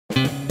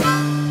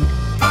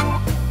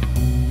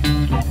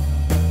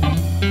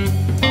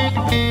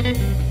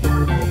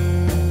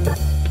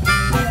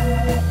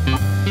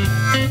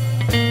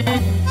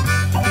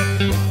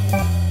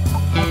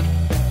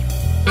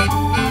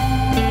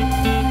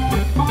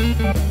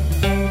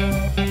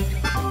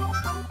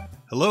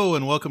Hello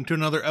and welcome to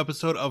another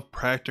episode of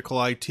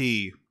Practical IT.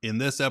 In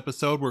this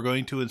episode, we're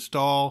going to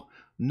install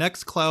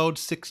NextCloud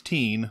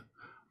 16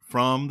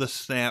 from the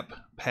Snap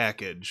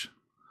package.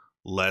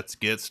 Let's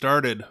get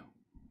started.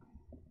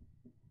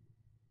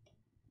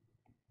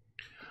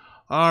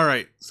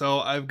 Alright, so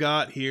I've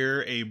got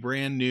here a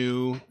brand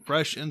new,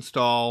 fresh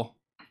install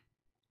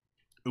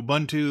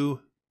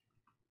Ubuntu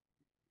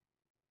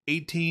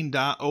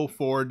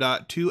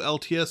 18.04.2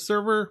 LTS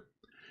server,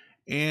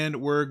 and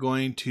we're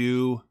going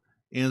to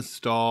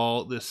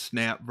install the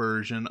Snap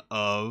version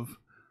of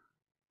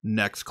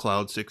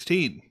NextCloud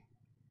 16.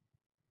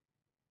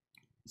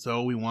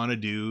 So we want to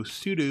do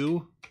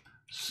sudo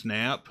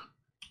snap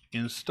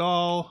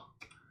install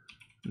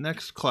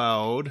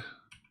NextCloud,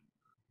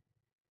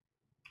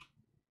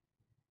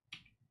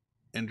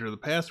 enter the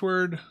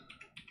password,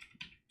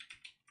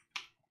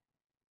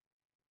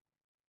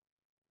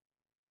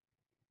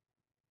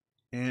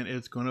 and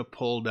it's going to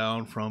pull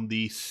down from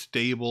the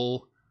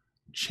stable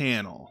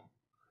channel.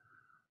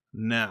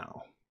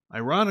 Now,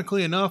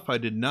 ironically enough, I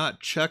did not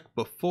check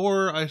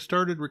before I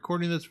started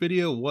recording this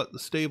video what the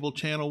stable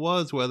channel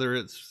was, whether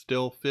it's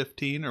still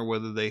 15 or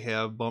whether they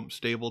have bumped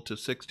stable to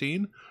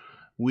 16.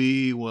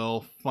 We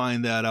will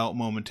find that out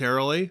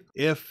momentarily.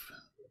 If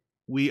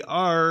we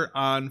are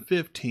on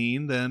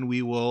 15, then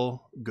we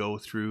will go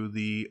through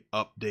the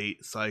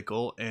update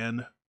cycle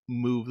and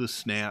move the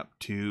snap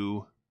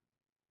to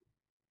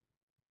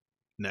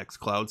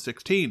NextCloud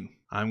 16.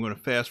 I'm going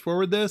to fast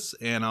forward this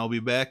and I'll be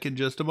back in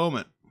just a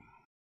moment.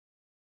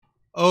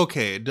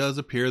 Okay, it does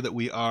appear that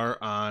we are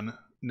on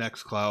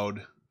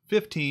NextCloud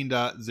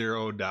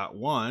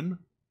 15.0.1,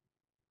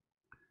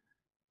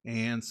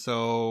 and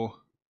so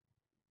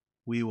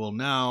we will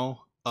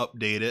now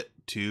update it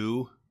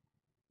to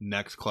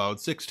NextCloud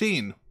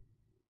 16.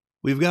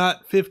 We've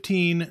got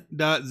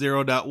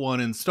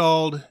 15.0.1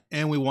 installed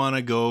and we want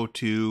to go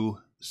to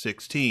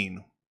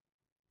 16.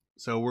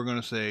 So we're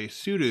going to say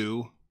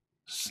sudo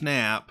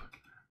snap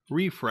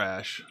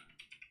refresh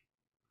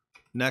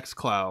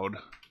NextCloud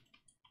 --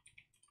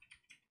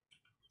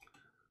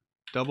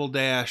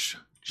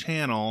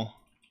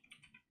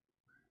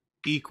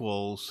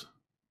 equals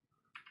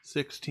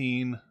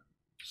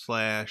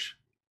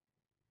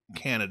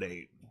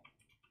 16/candidate.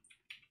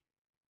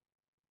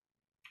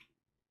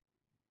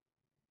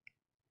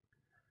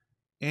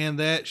 And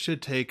that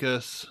should take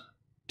us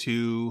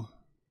to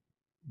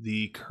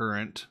the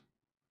current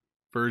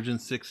version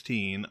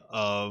 16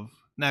 of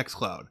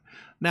NextCloud.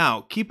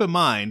 Now, keep in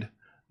mind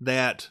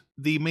that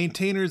the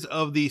maintainers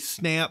of the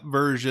Snap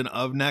version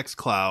of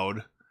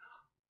NextCloud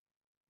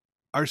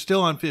are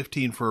still on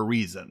 15 for a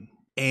reason.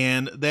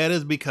 And that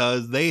is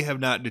because they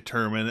have not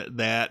determined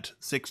that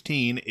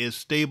 16 is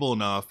stable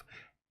enough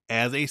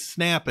as a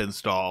Snap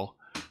install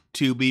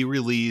to be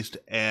released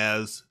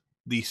as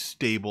the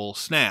stable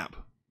Snap.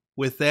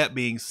 With that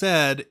being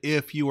said,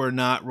 if you are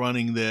not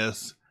running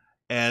this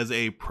as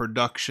a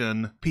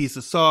production piece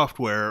of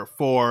software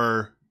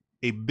for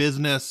a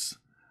business,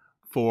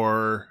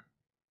 for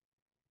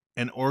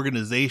an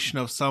organization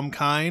of some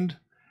kind,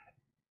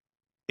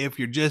 if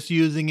you're just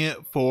using it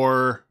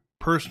for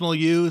personal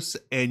use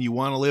and you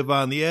want to live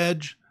on the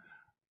edge,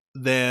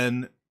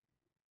 then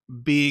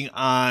being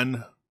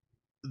on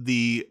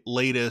the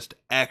latest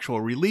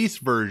actual release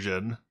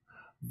version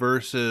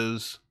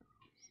versus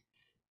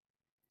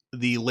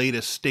the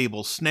latest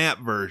stable Snap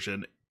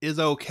version is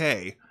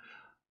okay.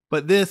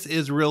 But this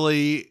is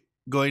really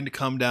going to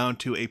come down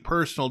to a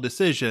personal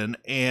decision,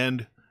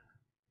 and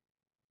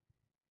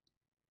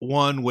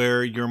one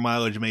where your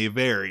mileage may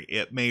vary.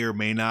 It may or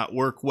may not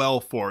work well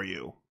for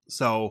you.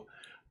 So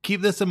keep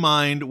this in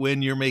mind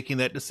when you're making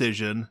that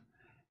decision,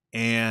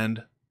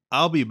 and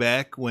I'll be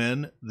back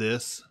when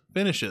this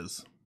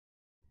finishes.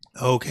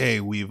 Okay,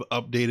 we've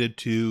updated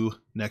to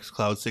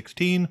NextCloud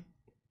 16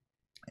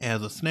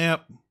 as a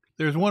Snap.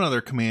 There's one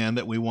other command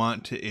that we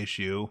want to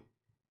issue,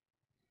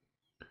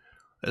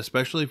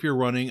 especially if you're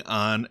running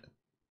on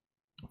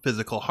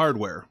physical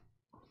hardware.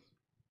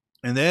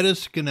 And that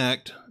is to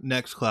connect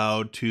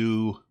NextCloud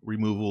to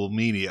removable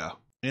media.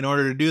 In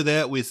order to do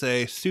that, we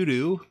say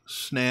sudo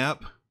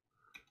snap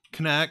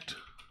connect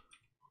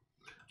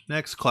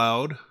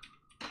NextCloud :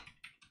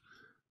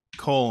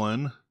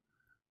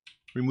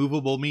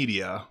 removable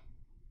media,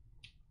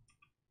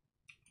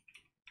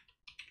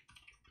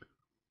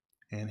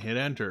 and hit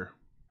enter.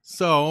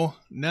 So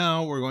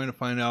now we're going to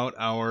find out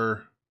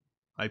our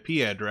IP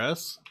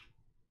address,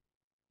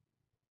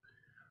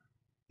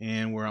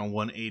 and we're on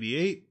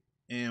 188.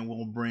 And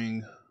we'll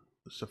bring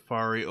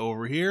Safari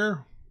over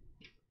here.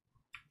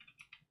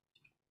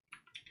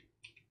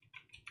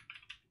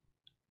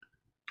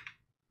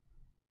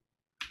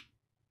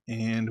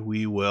 And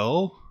we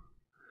will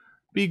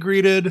be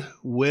greeted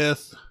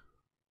with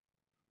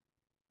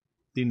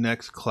the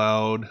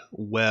NextCloud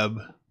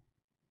web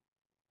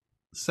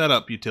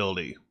setup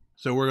utility.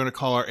 So we're going to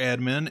call our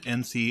admin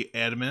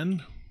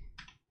ncadmin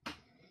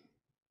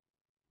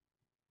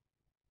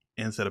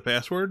and set a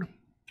password.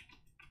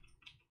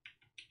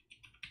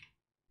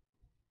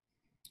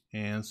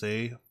 And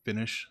say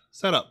finish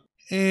setup.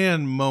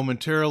 And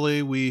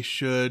momentarily we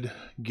should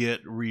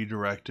get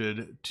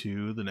redirected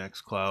to the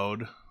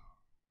NextCloud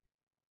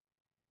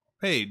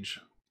page.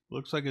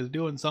 Looks like it's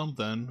doing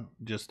something,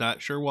 just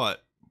not sure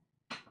what.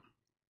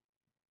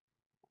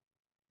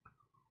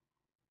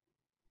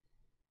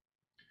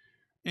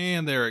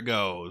 And there it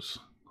goes.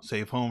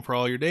 Save home for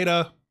all your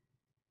data.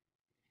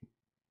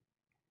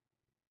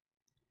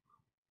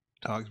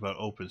 Talks about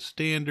open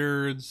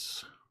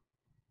standards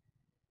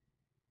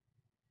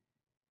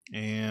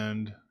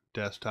and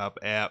desktop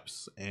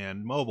apps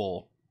and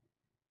mobile.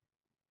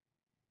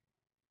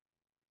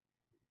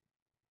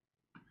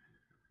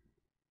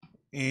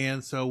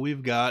 And so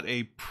we've got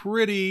a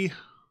pretty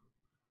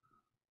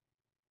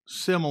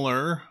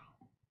similar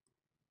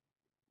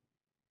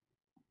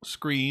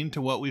screen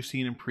to what we've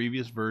seen in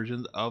previous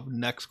versions of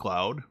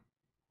NextCloud.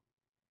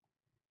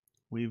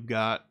 We've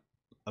got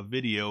a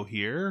video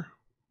here.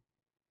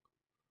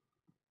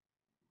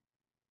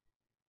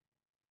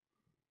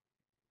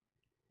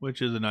 Which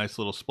is a nice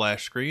little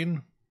splash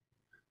screen.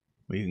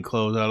 We can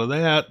close out of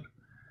that.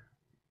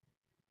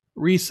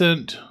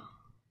 Recent,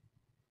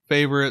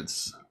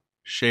 favorites,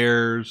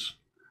 shares,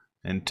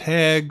 and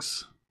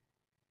tags.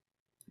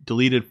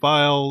 Deleted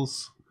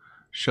files.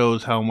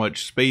 Shows how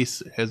much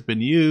space has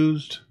been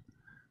used.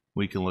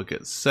 We can look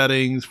at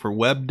settings for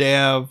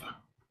WebDAV.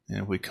 And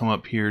if we come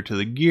up here to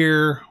the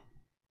gear,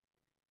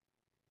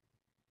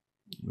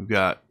 we've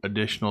got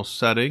additional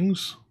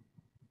settings.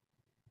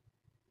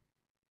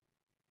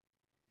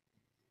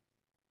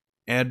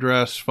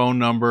 Address, phone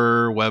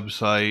number,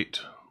 website,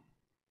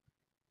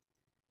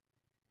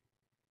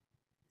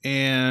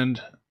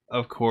 and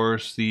of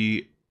course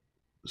the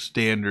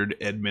standard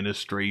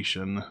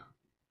administration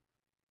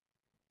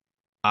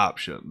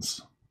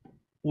options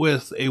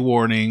with a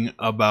warning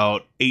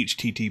about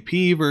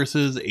HTTP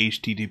versus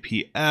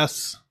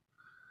HTTPS.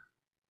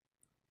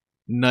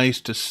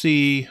 Nice to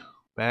see.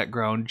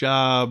 Background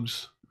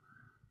jobs.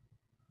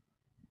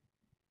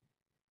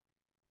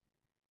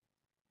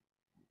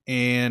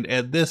 And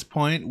at this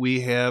point,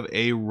 we have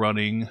a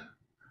running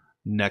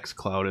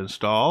NextCloud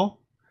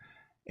install,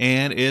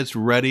 and it's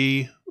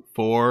ready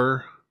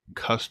for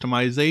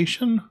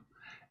customization.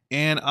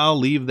 And I'll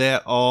leave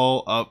that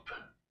all up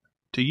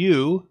to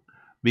you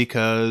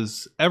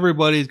because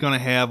everybody's going to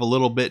have a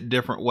little bit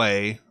different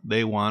way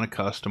they want to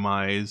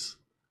customize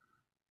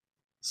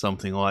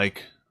something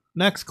like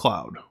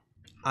NextCloud.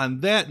 On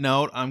that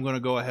note, I'm going to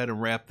go ahead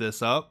and wrap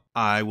this up.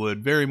 I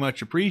would very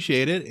much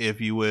appreciate it if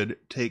you would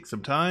take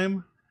some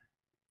time,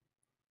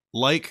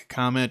 like,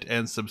 comment,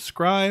 and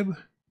subscribe,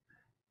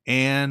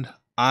 and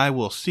I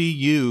will see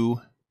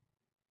you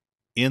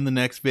in the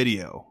next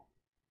video.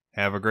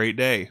 Have a great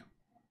day.